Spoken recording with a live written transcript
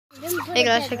Hey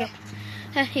guys, okay.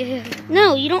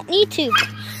 No, you don't need to.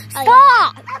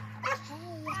 Stop!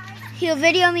 He'll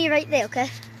video me right there, okay?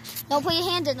 Don't put your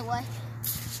hands in the way.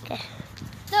 Okay.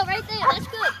 No, right there. That's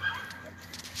good.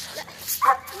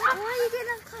 Why are you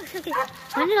getting up close? Okay.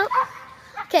 Turn it up.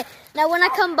 Okay. Now when I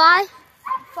come by,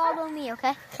 follow me,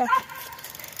 okay? Okay.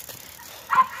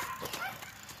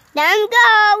 Down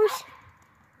goes.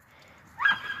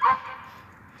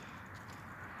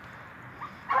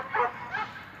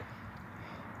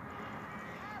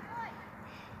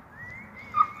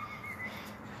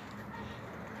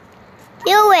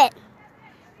 Do it.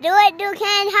 Do it, do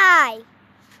can high.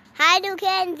 High do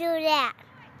can do that.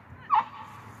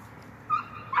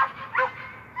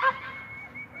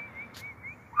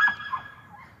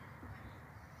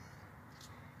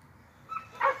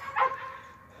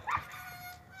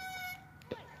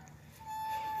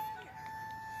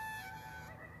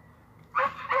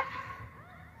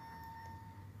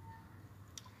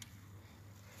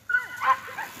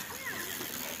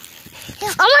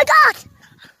 Oh my God!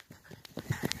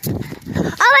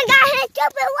 Oh my God, it's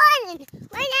super running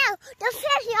right now. The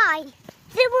fish line.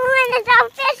 Super running down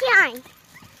fish line.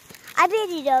 I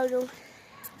busy dodo.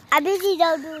 I busy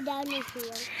dodo down this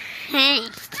field. Hey.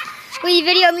 Will you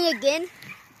video me again?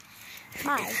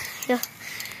 Hi. Yeah.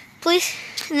 Please.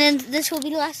 And then this will be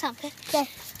the last time, okay? Okay.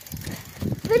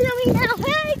 Video me now.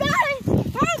 Hey guys!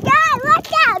 Hey guys,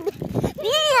 look out!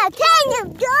 Me and Tanya,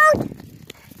 dude!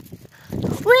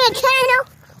 We're in channel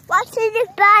watching this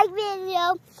bike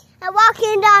video and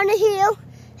walking down the hill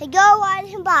and go on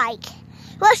his bike.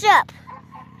 What's up?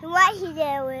 Right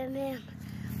here with him.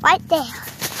 Right there.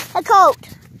 A coat.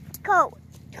 Coat.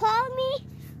 Call me.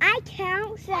 I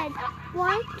count said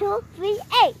 1, 2, 3,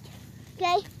 8.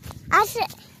 Okay? I said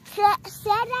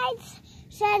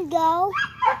go.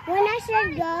 When I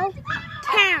said go,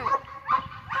 count.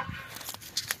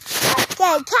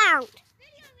 Okay, count.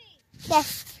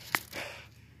 Yes.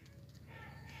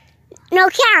 No,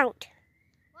 count.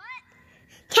 What?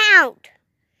 Count.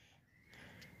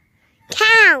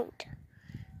 Count.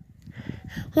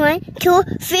 1, 2,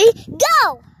 3,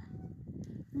 go!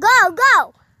 Go,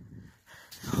 go!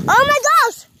 Oh my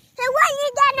gosh! Hey, when you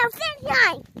got no fish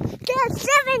line? There's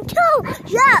 7-2.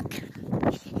 Look!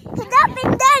 It's up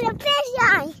and down the fish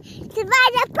line. It's by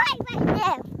the pipe right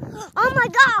there. Oh my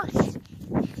gosh!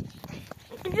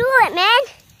 Do it, man.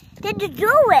 Did you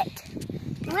do it?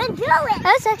 We'll do it.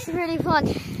 That's actually really fun.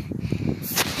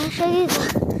 I'll show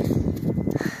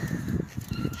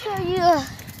you a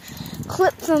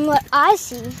clip from what I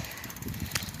see.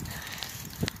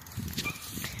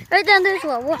 Right down there's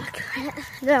where I walk.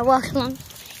 There I walk along.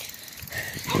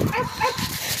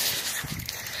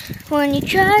 When you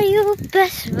try your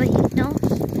best, but you don't.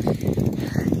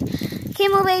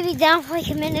 Came my baby down for like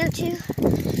a minute or two.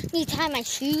 Need to tie my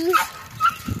shoes.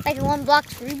 Like a 1-block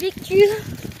Rubik's cube.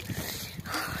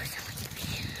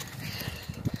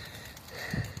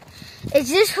 It's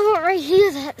this part right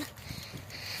here that...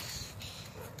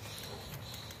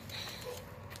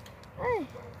 Hey.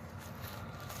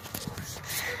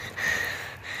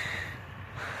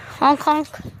 Hong Kong.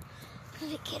 Let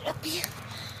me get up here.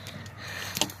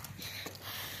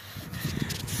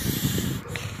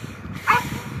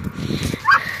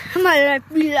 I'm gonna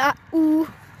be like, ooh.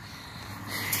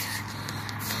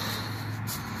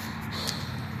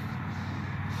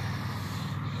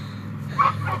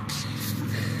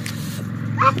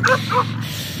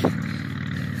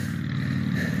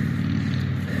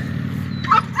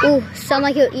 Ooh, sound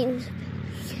like you're eating.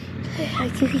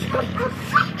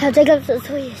 I'll take up the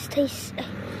taste.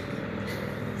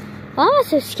 Why am I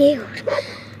so scared?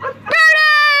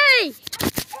 Birdie!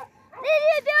 Did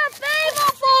you do a favor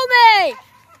for me?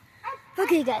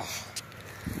 Okay, guys.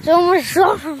 So I'm gonna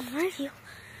start from right here.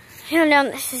 Here now,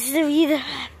 this is either.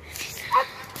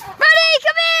 Birdie,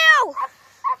 come here!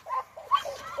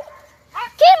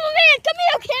 Cameraman, come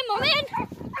here, cameraman!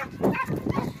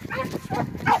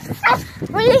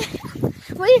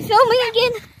 Will you film me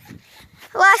again?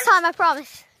 Last time, I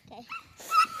promise. Okay.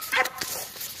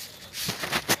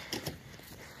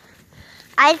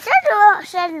 I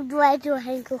said do I do a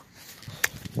ankle?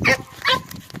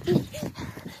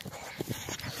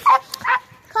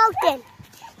 Colton,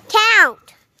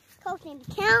 count. Colton,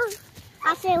 count.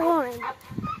 I said 1.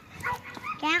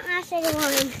 Count. I said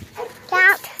 1.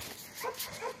 Count.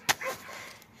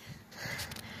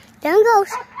 Down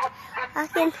goes.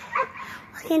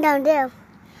 Walking down there.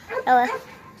 I'll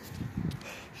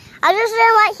just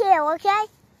stand right here, okay?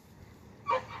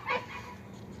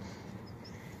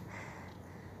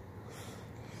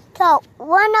 So,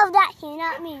 one of that here,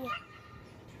 not me.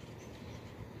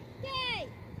 Okay.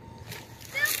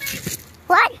 Film me.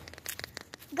 What?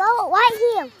 Go right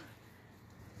here.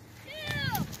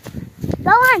 Go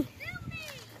on. 3,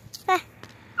 2,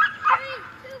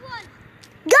 1.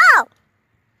 Go!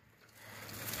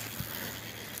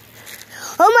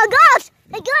 Oh my gosh!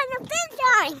 They're going to fish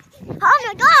line! Oh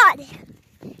my god!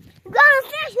 We're going to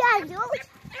fish line, dude!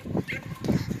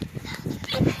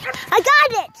 I got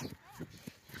it!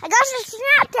 I got a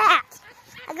Snapchat!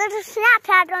 I got a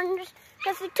Snapchat on this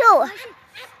 52.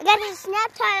 I got a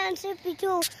Snapchat on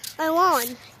 52 on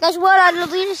 1. Guess what? I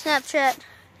deleted Snapchat.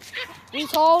 You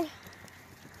told?